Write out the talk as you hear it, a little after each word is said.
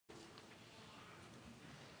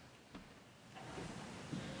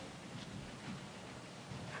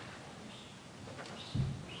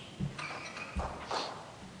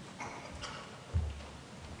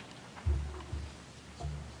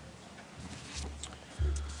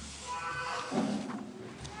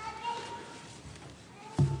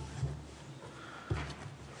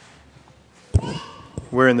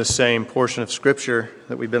We're in the same portion of Scripture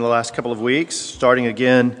that we've been the last couple of weeks, starting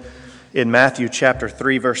again in Matthew chapter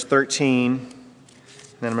 3, verse 13. And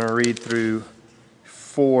then I'm going to read through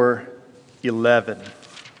 4:11.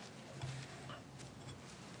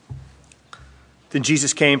 Then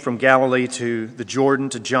Jesus came from Galilee to the Jordan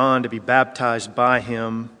to John to be baptized by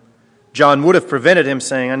him. John would have prevented him,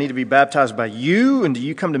 saying, "I need to be baptized by you, and do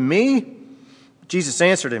you come to me?" Jesus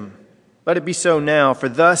answered him, "Let it be so now, for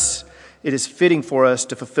thus it is fitting for us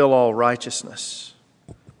to fulfill all righteousness."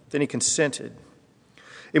 Then he consented.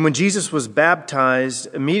 And when Jesus was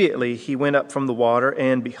baptized, immediately he went up from the water,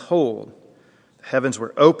 and behold, the heavens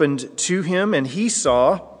were opened to him, and he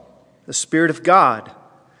saw the Spirit of God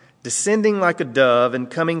descending like a dove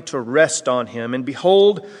and coming to rest on him. And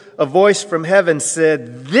behold, a voice from heaven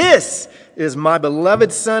said, "This is my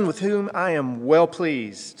beloved Son, with whom I am well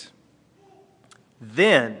pleased."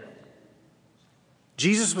 Then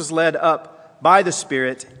Jesus was led up by the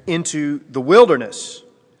Spirit into the wilderness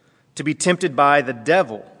to be tempted by the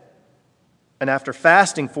devil. And after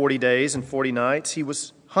fasting 40 days and 40 nights, he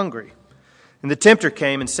was hungry. And the tempter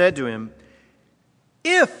came and said to him,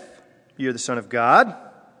 "If you're the Son of God,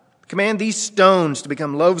 command these stones to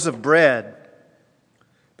become loaves of bread."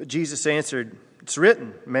 But Jesus answered, "It's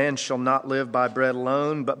written, man shall not live by bread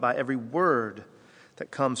alone, but by every word that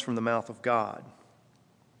comes from the mouth of God."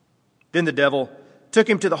 Then the devil took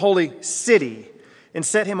him to the holy city and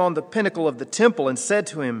set him on the pinnacle of the temple and said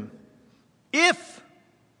to him, "If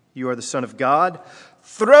you are the Son of God,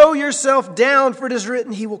 throw yourself down, for it is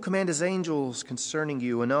written, he will command his angels concerning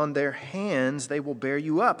you, and on their hands they will bear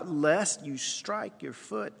you up, lest you strike your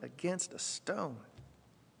foot against a stone."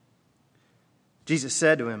 Jesus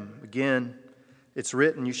said to him again, "It's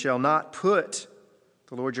written, you shall not put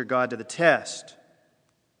the Lord your God to the test."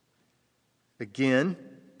 Again,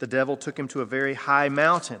 the devil took him to a very high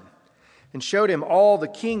mountain and showed him all the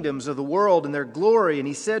kingdoms of the world and their glory. And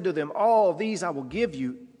he said to them, "All these I will give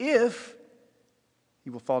you if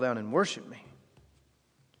you will fall down and worship me."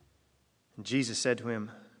 And Jesus said to him,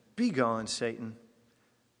 "Begone, Satan,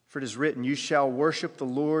 for it is written, you shall worship the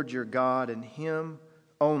Lord your God, and him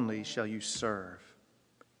only shall you serve."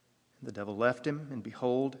 And the devil left him, and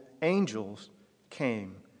behold, angels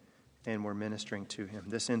came and were ministering to him.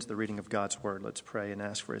 This ends the reading of God's word. Let's pray and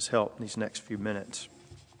ask for his help in these next few minutes.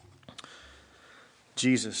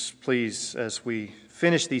 Jesus, please, as we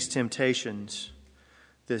finish these temptations,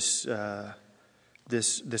 this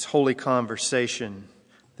holy conversation,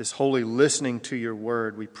 this holy listening to your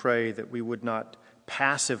word, we pray that we would not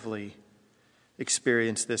passively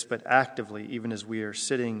experience this, but actively, even as we are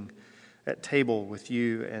sitting at table with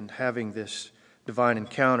you and having this divine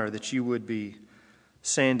encounter, that you would be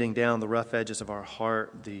sanding down the rough edges of our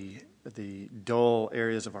heart, the dull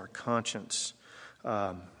areas of our conscience,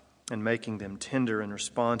 and making them tender and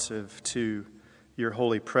responsive to your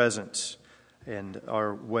holy presence and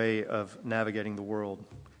our way of navigating the world.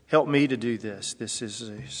 Help me to do this. This is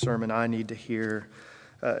a sermon I need to hear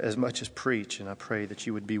as much as preach, and I pray that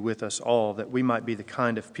you would be with us all, that we might be the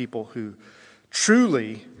kind of people who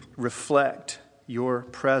truly reflect your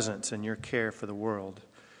presence and your care for the world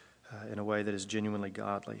in a way that is genuinely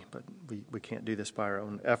godly. But we can't do this by our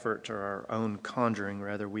own effort or our own conjuring.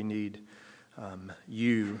 Rather, we need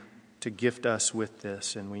you to gift us with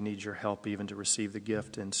this, and we need your help even to receive the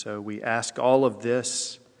gift. And so we ask all of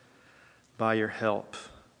this by your help.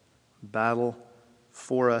 Battle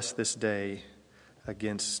for us this day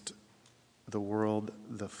against the world,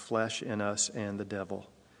 the flesh in us, and the devil.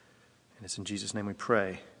 And it's in Jesus' name we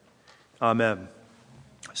pray. Amen.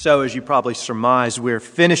 So, as you probably surmise, we're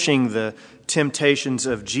finishing the temptations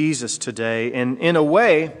of Jesus today. And in a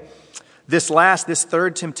way, this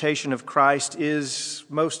third temptation of Christ is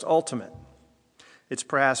most ultimate. It's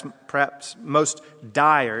perhaps most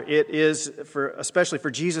dire. It is, especially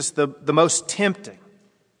for Jesus, the most tempting.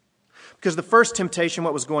 Because the first temptation,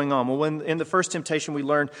 what was going on? Well, in the first temptation we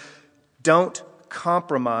learned, don't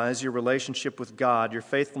compromise your relationship with God, your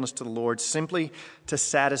faithfulness to the Lord, simply to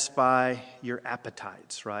satisfy your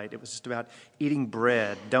appetites, right? It was just about eating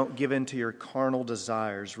bread. Don't give in to your carnal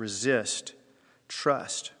desires. Resist.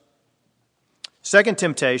 Trust. Second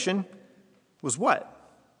temptation was what?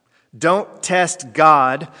 Don't test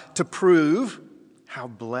God to prove how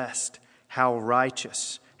blessed, how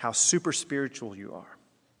righteous, how super spiritual you are.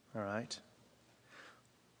 All right?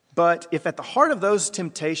 But if at the heart of those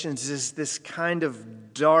temptations is this kind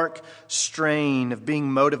of dark strain of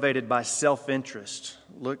being motivated by self-interest,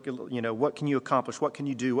 look, what can you accomplish? What can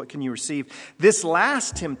you do? What can you receive? This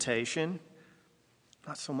last temptation,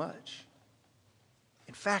 not so much.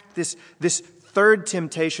 In fact, this third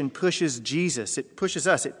temptation pushes Jesus. It pushes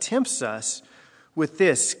us. It tempts us with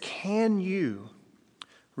this, can you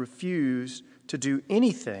refuse to do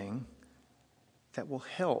anything that will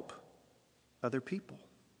help other people?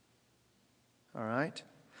 All right?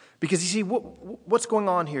 Because you see, what's going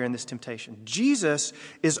on here in this temptation? Jesus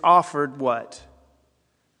is offered what?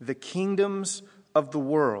 The kingdoms of the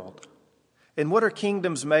world. And what are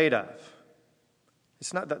kingdoms made of?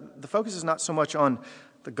 It's not the focus is not so much on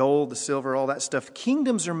the gold, the silver, all that stuff.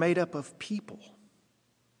 Kingdoms are made up of people.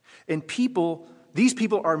 And these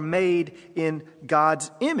people are made in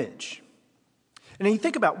God's image. And then you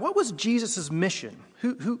think about, what was Jesus' mission?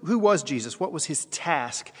 Who was Jesus? What was his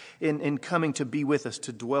task in coming to be with us,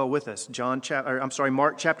 to dwell with us?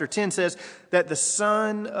 Mark chapter 10 says that the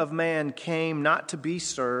Son of Man came not to be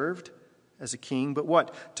served as a king, but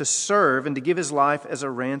what? To serve and to give his life as a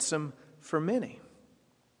ransom for many.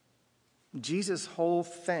 Jesus' whole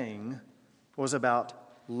thing was about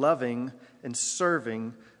loving and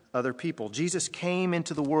serving other people. Jesus came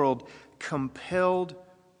into the world compelled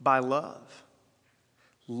by love.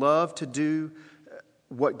 Love to do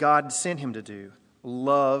what God sent him to do.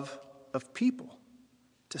 Love of people.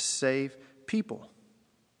 To save people.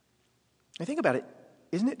 And think about it.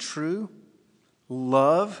 Isn't it true?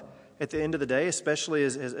 Love, at the end of the day, especially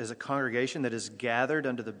as a congregation that is gathered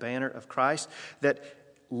under the banner of Christ, that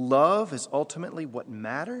love is ultimately what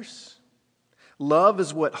matters. Love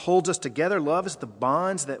is what holds us together. Love is the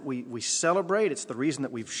bonds that we celebrate. It's the reason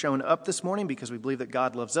that we've shown up this morning, because we believe that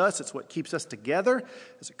God loves us. It's what keeps us together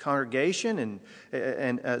as a congregation,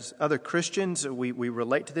 and as other Christians, we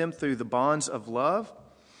relate to them through the bonds of love.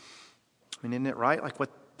 I mean, isn't it right? Like what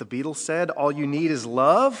the Beatles said, all you need is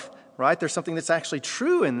love, right? There's something that's actually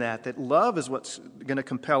true in that love is what's going to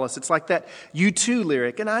compel us. It's like that U2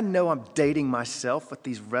 lyric, and I know I'm dating myself with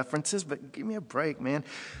these references, but give me a break, man.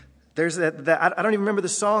 There's that I don't even remember the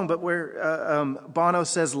song, but where Bono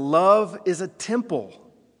says, love is a temple.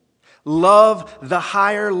 Love the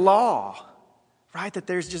higher law. Right? That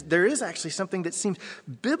there is actually something that seems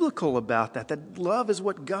biblical about that love is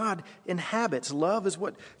what God inhabits. Love is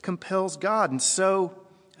what compels God. And so,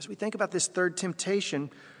 as we think about this third temptation,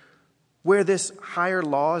 where this higher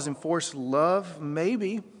law is enforced, love,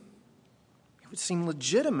 maybe it would seem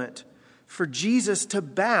legitimate for Jesus to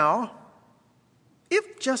bow,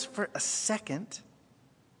 if just for a second,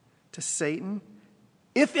 to Satan,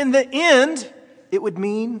 if in the end it would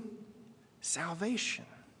mean salvation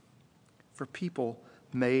for people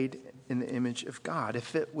made in the image of God,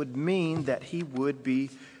 if it would mean that he would be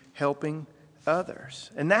helping others.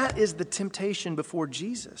 And that is the temptation before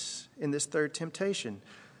Jesus in this third temptation,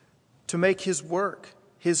 to make his work,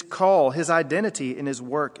 his call, his identity in his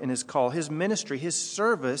work and his call, his ministry, his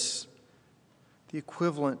service, the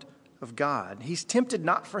equivalent of God. He's tempted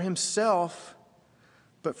not for himself,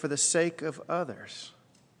 but for the sake of others.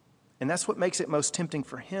 And that's what makes it most tempting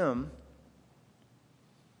for him.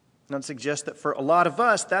 And I'd suggest that for a lot of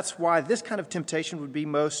us, that's why this kind of temptation would be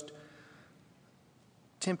most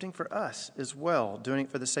tempting for us as well, doing it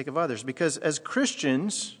for the sake of others. Because as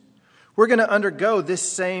Christians, we're going to undergo this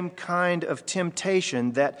same kind of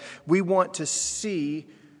temptation, that we want to see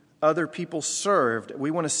other people served.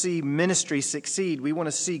 We want to see ministry succeed. We want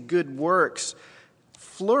to see good works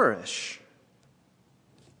flourish.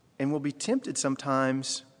 And we'll be tempted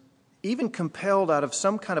sometimes, even compelled out of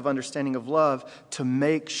some kind of understanding of love, to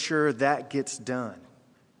make sure that gets done.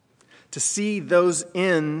 To see those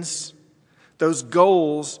ends, those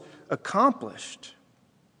goals accomplished.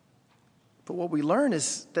 But what we learn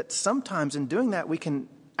is that sometimes in doing that, we can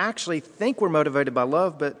actually think we're motivated by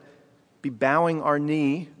love, but be bowing our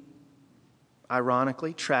knee,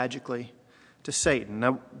 ironically, tragically, to Satan.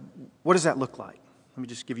 Now, what does that look like? Let me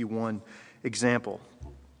just give you one example.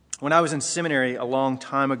 When I was in seminary a long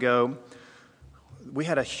time ago, we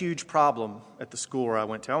had a huge problem at the school where I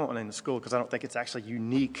went to. I won't name the school because I don't think it's actually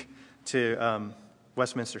unique to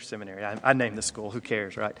Westminster Seminary. I named the school. Who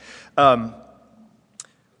cares, right? And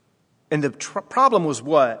the problem was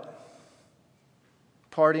what?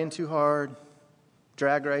 Partying too hard?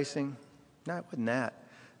 Drag racing? No, it wasn't that.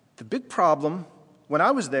 The big problem when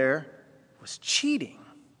I was there was cheating.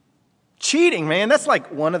 Cheating, man, that's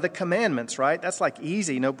like one of the commandments, right? That's like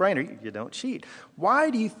easy, no-brainer. You don't cheat.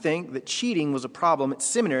 Why do you think that cheating was a problem at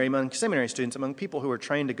seminary, among seminary students, among people who were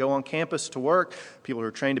trained to go on campus to work, people who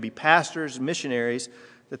were trained to be pastors, missionaries,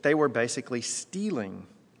 that they were basically stealing,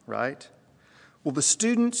 right? Well, the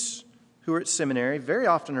students who are at seminary very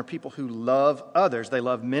often are people who love others. They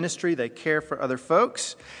love ministry. They care for other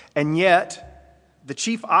folks. And yet, the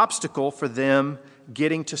chief obstacle for them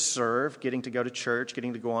getting to serve, getting to go to church,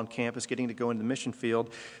 getting to go on campus, getting to go into the mission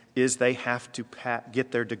field, is they have to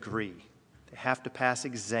get their degree. They have to pass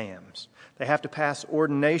exams. They have to pass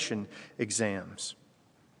ordination exams.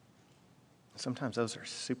 Sometimes those are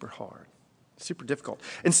super hard, super difficult.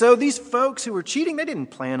 And so these folks who were cheating, they didn't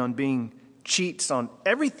plan on being cheats on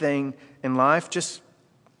everything in life. Just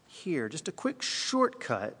a quick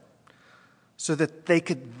shortcut so that they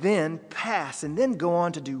could then pass and then go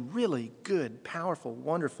on to do really good, powerful,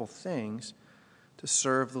 wonderful things to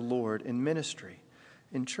serve the Lord in ministry,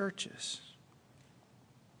 in churches.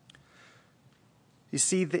 You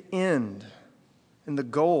see, the end and the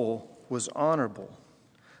goal was honorable,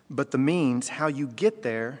 but the means, how you get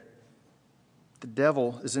there, the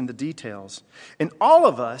devil is in the details. And all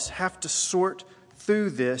of us have to sort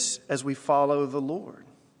through this as we follow the Lord.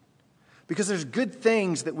 Because there's good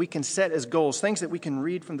things that we can set as goals, things that we can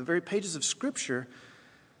read from the very pages of Scripture,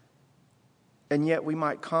 and yet we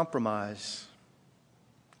might compromise,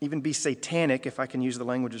 even be satanic, if I can use the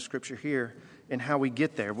language of Scripture here, in how we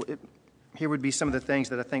get there. Here would be some of the things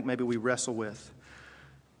that I think maybe we wrestle with.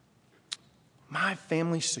 My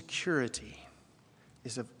family's security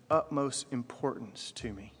is of utmost importance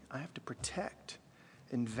to me. I have to protect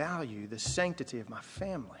and value the sanctity of my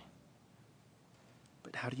family.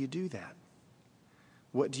 But how do you do that?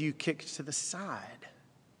 What do you kick to the side?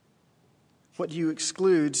 What do you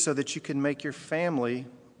exclude so that you can make your family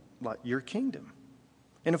like your kingdom?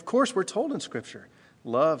 And of course, we're told in Scripture,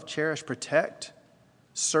 love, cherish, protect,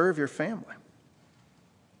 serve your family.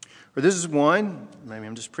 Or this is one, maybe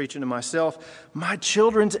I'm just preaching to myself, my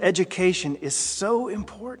children's education is so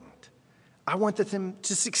important. I want them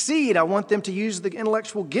to succeed. I want them to use the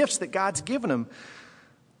intellectual gifts that God's given them.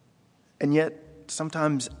 And yet,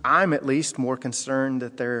 sometimes I'm at least more concerned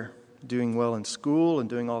that they're doing well in school and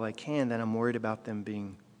doing all they can than I'm worried about them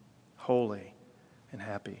being holy and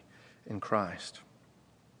happy in Christ.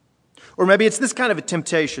 Or maybe it's this kind of a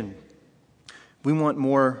temptation. We want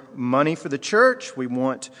more money for the church. We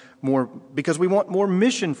want more because we want more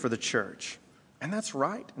mission for the church. And that's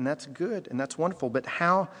right, and that's good, and that's wonderful. But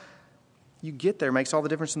how you get there makes all the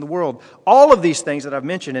difference in the world. All of these things that I've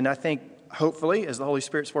mentioned, and I think hopefully, as the Holy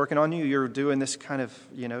Spirit's working on you, you're doing this kind of,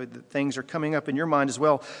 things are coming up in your mind as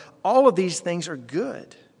well. All of these things are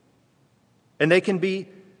good. And they can be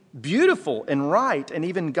beautiful and right and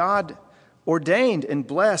even God ordained and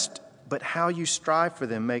blessed. But how you strive for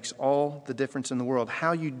them makes all the difference in the world.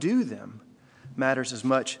 How you do them matters as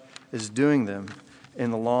much as doing them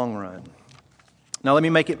in the long run. Now let me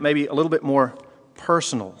make it maybe a little bit more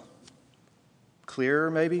personal.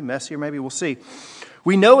 Clearer maybe, messier maybe, we'll see.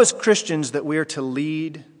 We know as Christians that we are to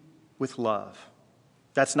lead with love.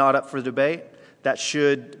 That's not up for debate. That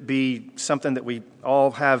should be something that we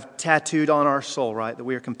all have tattooed on our soul, right? That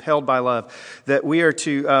we are compelled by love. That we are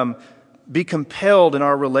to be compelled in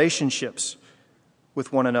our relationships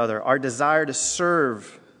with one another. Our desire to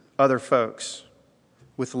serve other folks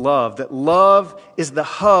with love. That love is the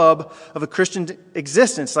hub of a Christian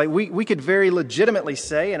existence. Like we could very legitimately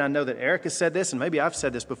say, and I know that Eric has said this, and maybe I've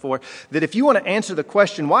said this before, that if you want to answer the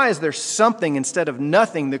question, why is there something instead of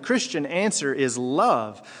nothing? The Christian answer is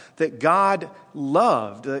love. That God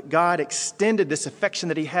loved, that God extended this affection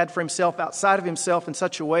that He had for Himself outside of Himself in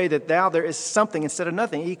such a way that now there is something instead of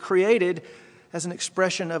nothing. He created as an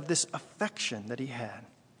expression of this affection that He had.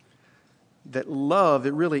 That love,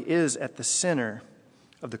 it really is at the center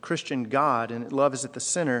of the Christian God, and love is at the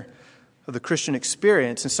center of the Christian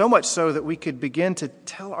experience. And so much so that we could begin to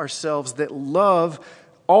tell ourselves that love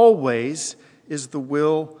always is the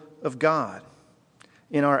will of God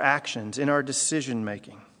in our actions, in our decision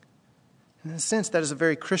making. In a sense, that is a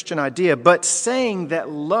very Christian idea. But saying that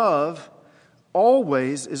love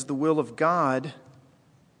always is the will of God,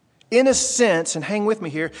 in a sense, and hang with me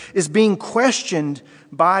here, is being questioned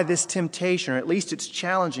by this temptation, or at least it's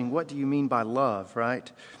challenging. What do you mean by love,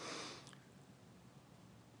 right?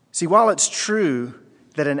 See, while it's true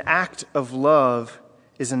that an act of love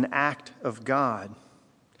is an act of God,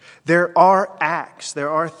 there are acts, there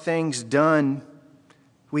are things done,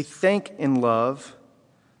 we think in love,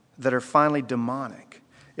 that are finally demonic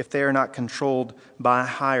if they are not controlled by a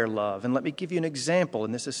higher love. And let me give you an example,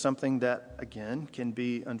 and this is something that, again, can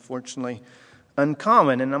be unfortunately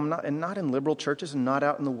uncommon, and not in liberal churches and not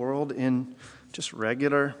out in the world in just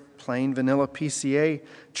regular, plain vanilla PCA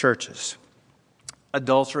churches.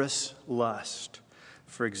 Adulterous lust,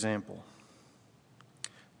 for example,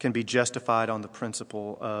 can be justified on the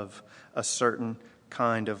principle of a certain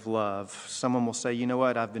kind of love. Someone will say, you know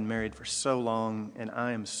what, I've been married for so long and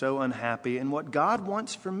I am so unhappy, and what God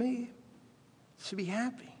wants for me is to be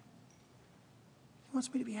happy. He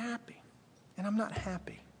wants me to be happy, and I'm not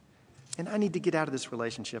happy. And I need to get out of this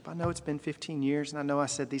relationship. I know it's been 15 years, and I know I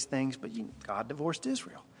said these things, but God divorced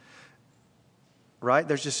Israel. right?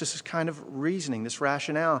 There's just this kind of reasoning, this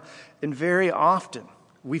rationale. And very often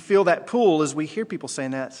we feel that pull as we hear people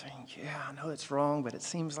saying that, saying, yeah, I know it's wrong, but it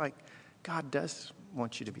seems like God does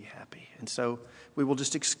want you to be happy. And so we will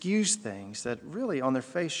just excuse things that really on their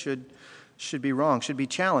face should be wrong, should be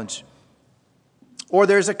challenged. Or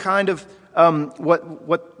there's a kind of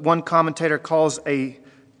what one commentator calls a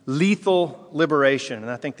lethal liberation.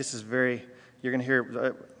 And I think this is you're going to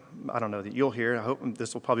hear, I don't know that you'll hear, I hope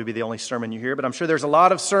this will probably be the only sermon you hear, but I'm sure there's a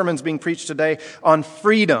lot of sermons being preached today on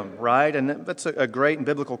freedom, right? And that's a great and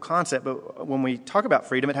biblical concept, but when we talk about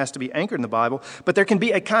freedom, it has to be anchored in the Bible. But there can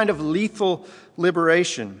be a kind of lethal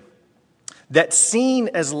liberation that's seen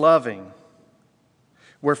as loving,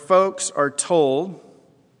 where folks are told,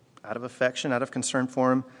 out of affection, out of concern for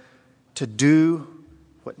them, to do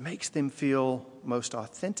what makes them feel most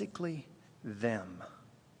authentically them.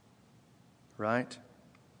 Right?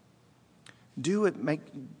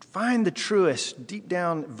 Find the truest, deep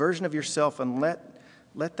down version of yourself and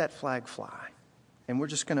let that flag fly. And we're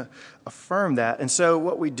just going to affirm that. And so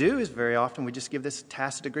what we do is very often we just give this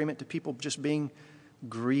tacit agreement to people just being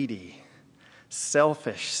greedy,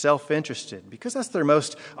 selfish, self-interested, because that's their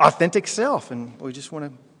most authentic self. And we just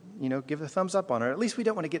want to give a thumbs up on it. Or at least we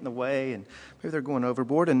don't want to get in the way, and maybe they're going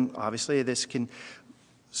overboard. And obviously this can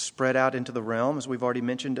spread out into the realm, as we've already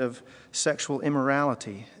mentioned, of sexual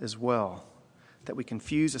immorality as well. That we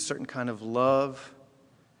confuse a certain kind of love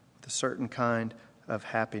with a certain kind of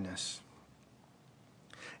happiness.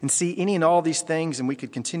 And see, any and all these things, and we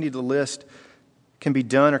could continue to list, can be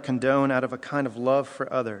done or condoned out of a kind of love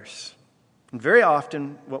for others. And very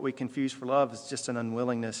often what we confuse for love is just an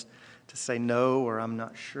unwillingness to say no, or I'm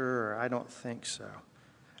not sure, or I don't think so.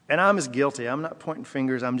 And I'm as guilty. I'm not pointing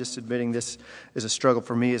fingers. I'm just admitting this is a struggle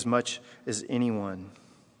for me as much as anyone.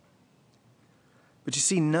 But you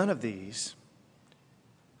see, none of these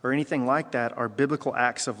or anything like that are biblical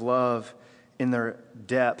acts of love in their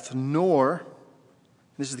depth, nor,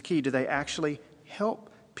 this is the key, do they actually help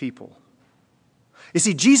people. You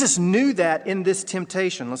see, Jesus knew that in this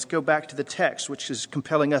temptation. Let's go back to the text, which is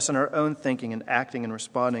compelling us in our own thinking and acting and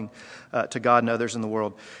responding to God and others in the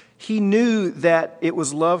world. He knew that it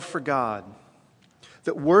was love for God,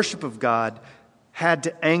 that worship of God had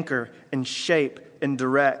to anchor and shape and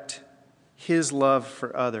direct His love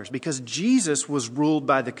for others. Because Jesus was ruled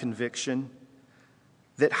by the conviction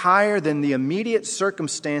that higher than the immediate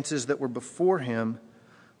circumstances that were before Him,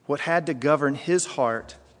 what had to govern His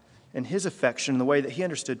heart and His affection, the way that He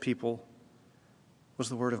understood people, was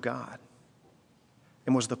the Word of God.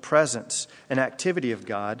 And was the presence and activity of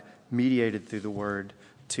God mediated through the Word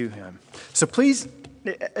to Him. So please,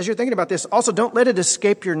 as you're thinking about this, also don't let it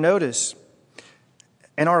escape your notice,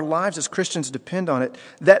 and our lives as Christians depend on it,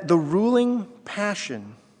 that the ruling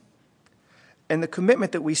passion and the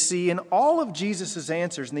commitment that we see in all of Jesus'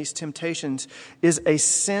 answers in these temptations is a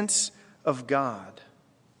sense of God,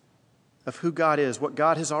 of who God is, what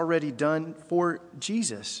God has already done for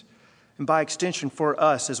Jesus, and by extension for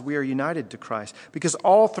us as we are united to Christ. Because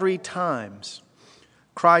all three times,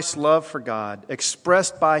 Christ's love for God,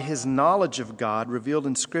 expressed by His knowledge of God, revealed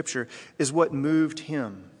in Scripture, is what moved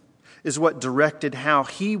Him, is what directed how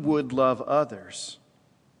He would love others.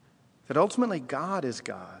 That ultimately God is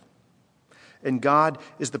God, and God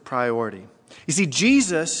is the priority. You see,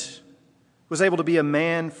 Jesus was able to be a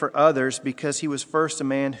man for others because He was first a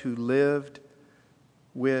man who lived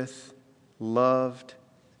with, loved,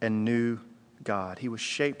 and knew God. He was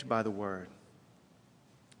shaped by the Word.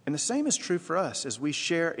 And the same is true for us as we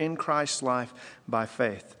share in Christ's life by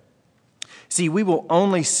faith. See, we will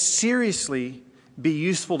only seriously be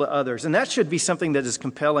useful to others. And that should be something that is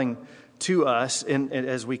compelling to us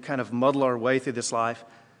as we kind of muddle our way through this life.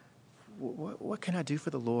 What can I do for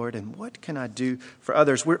the Lord, and what can I do for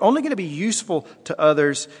others? We're only going to be useful to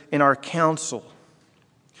others in our counsel,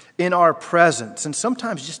 in our presence, and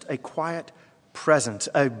sometimes just a quiet presence,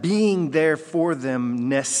 a being there for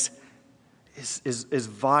them-ness is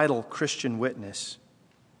vital Christian witness.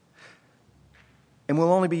 And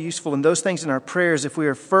we'll only be useful in those things in our prayers if we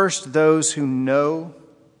are first those who know,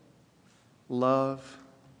 love,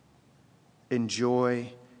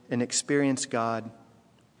 enjoy, and experience God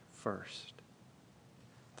first.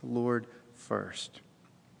 The Lord first.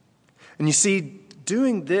 And you see,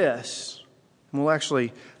 doing this, and we'll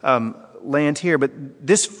actually land here, but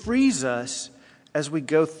this frees us as we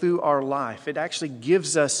go through our life. It actually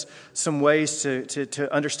gives us some ways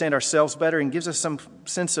to understand ourselves better and gives us some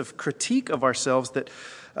sense of critique of ourselves that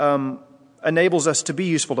enables us to be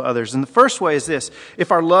useful to others. And the first way is this: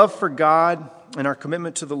 if our love for God and our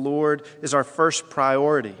commitment to the Lord is our first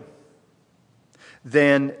priority,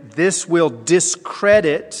 then this will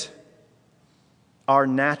discredit our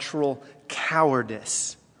natural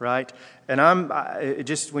cowardice, right? And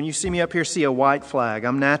when you see me up here, see a white flag.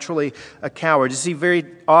 I'm naturally a coward. You see, very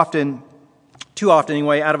often, too often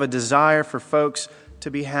anyway, out of a desire for folks to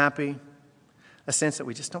be happy, a sense that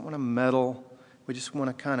we just don't want to meddle. We just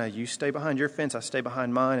want to you stay behind your fence, I stay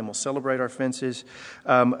behind mine, and we'll celebrate our fences.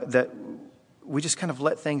 That we just kind of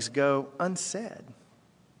let things go unsaid.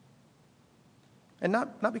 And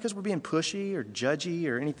not because we're being pushy or judgy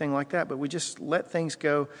or anything like that, but we just let things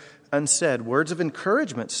go unsaid. Words of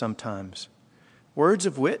encouragement sometimes. Words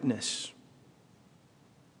of witness.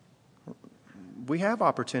 We have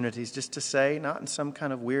opportunities just to say, not in some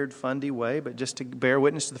kind of weird, fundy way, but just to bear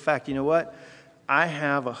witness to the fact, you know what? I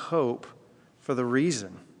have a hope for the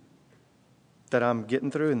reason that I'm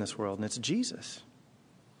getting through in this world, and it's Jesus.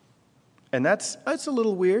 And that's a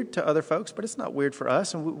little weird to other folks, but it's not weird for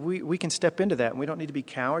us. And we can step into that, and we don't need to be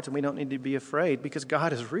cowards, and we don't need to be afraid, because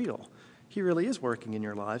God is real. He really is working in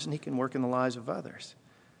your lives, and He can work in the lives of others.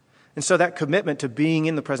 And so that commitment to being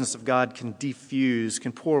in the presence of God can diffuse,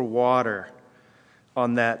 can pour water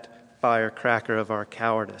on that firecracker of our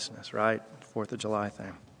cowardiceness, right? 4th of July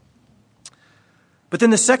thing. But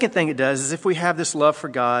then the second thing it does is, if we have this love for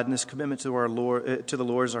God and this commitment to our Lord, to the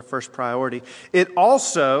Lord as our first priority, it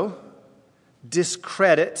also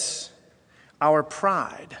discredits our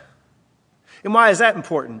pride. And why is that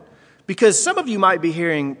important? Because some of you might be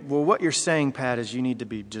hearing, well, what you're saying, Pat, is you need to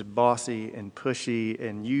be just bossy and pushy,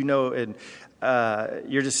 and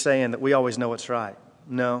you're just saying that we always know what's right.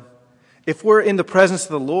 No. If we're in the presence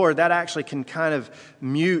of the Lord, that actually can kind of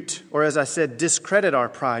mute, or as I said, discredit our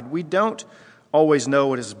pride. We don't always know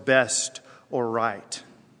what is best or right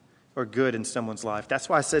or good in someone's life. That's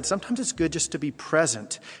why I said sometimes it's good just to be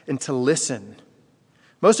present and to listen.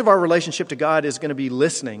 Most of our relationship to God is going to be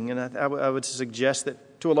listening, and I would suggest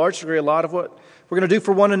that to a large degree, a lot of what we're going to do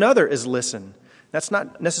for one another is listen. That's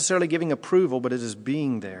not necessarily giving approval, but it is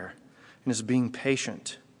being there and is being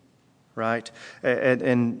patient, right?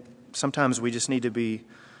 And sometimes we just need to be,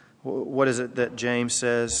 what is it that James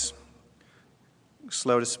says?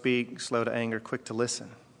 Slow to speak, slow to anger, quick to listen.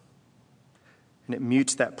 And it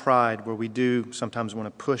mutes that pride where we do sometimes want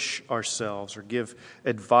to push ourselves or give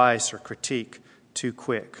advice or critique too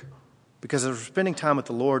quick. Because as we're spending time with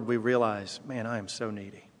the Lord, we realize, man, I am so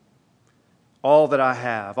needy. All that I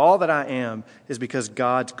have, all that I am, is because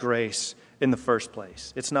God's grace in the first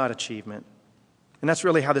place. It's not achievement. And that's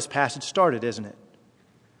really how this passage started, isn't it?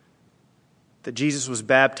 That Jesus was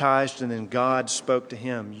baptized and then God spoke to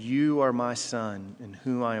him, "You are my son in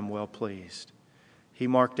whom I am well pleased." He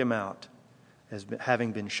marked him out as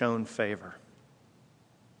having been shown favor.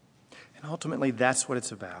 And ultimately, that's what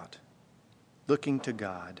it's about. Looking to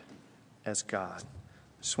God as God.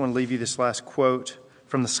 I just want to leave you this last quote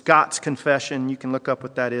from the Scots Confession. You can look up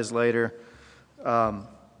what that is later.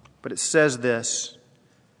 But it says this,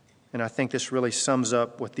 and I think this really sums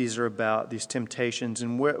up what these are about, these temptations,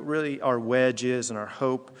 and what really our wedge is and our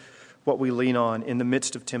hope, what we lean on in the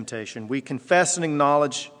midst of temptation. We confess and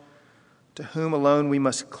acknowledge to whom alone we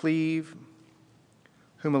must cleave,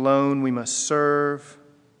 whom alone we must serve,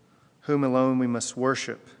 whom alone we must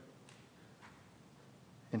worship,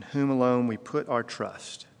 in whom alone we put our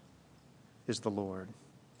trust is the Lord.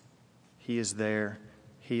 He is there.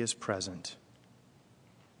 He is present.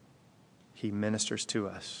 He ministers to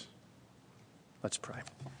us. Let's pray.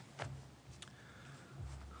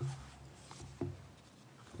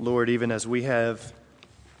 Lord, even as we have,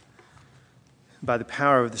 by the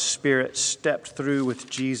power of the Spirit, stepped through with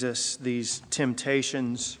Jesus these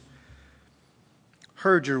temptations,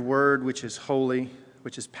 heard your word, which is holy,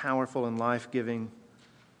 which is powerful and life-giving,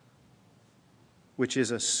 which is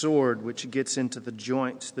a sword which gets into the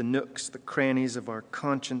joints, the nooks, the crannies of our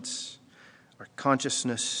conscience, our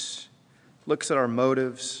consciousness, looks at our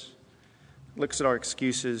motives, looks at our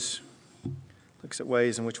excuses, looks at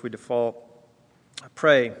ways in which we default. I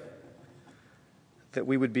pray that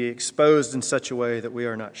we would be exposed in such a way that we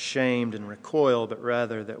are not shamed and recoil, but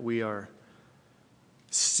rather that we are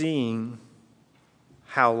seeing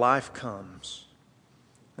how life comes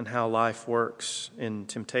and how life works in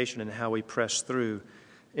temptation and how we press through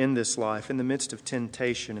in this life, in the midst of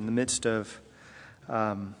temptation, in the midst of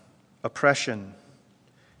oppression,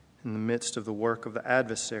 in the midst of the work of the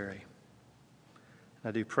adversary.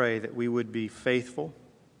 I do pray that we would be faithful,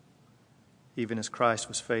 even as Christ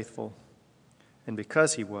was faithful, and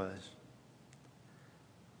because he was.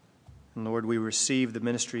 And Lord, we receive the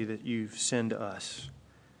ministry that you send us,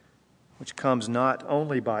 which comes not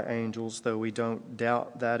only by angels, though we don't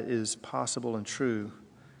doubt that is possible and true,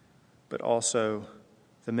 but also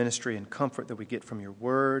the ministry and comfort that we get from your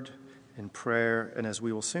word and prayer, and as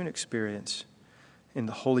we will soon experience, in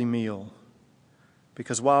the holy meal.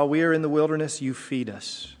 Because while we are in the wilderness, you feed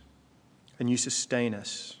us and you sustain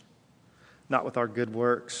us, not with our good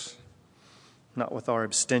works, not with our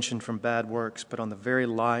abstention from bad works, but on the very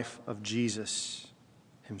life of Jesus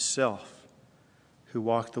himself, who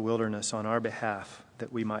walked the wilderness on our behalf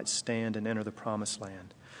that we might stand and enter the promised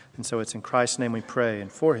land. And so it's in Christ's name we pray,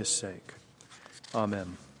 and for his sake.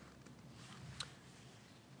 Amen.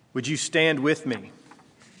 Would you stand with me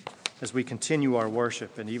as we continue our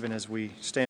worship, and even as we stand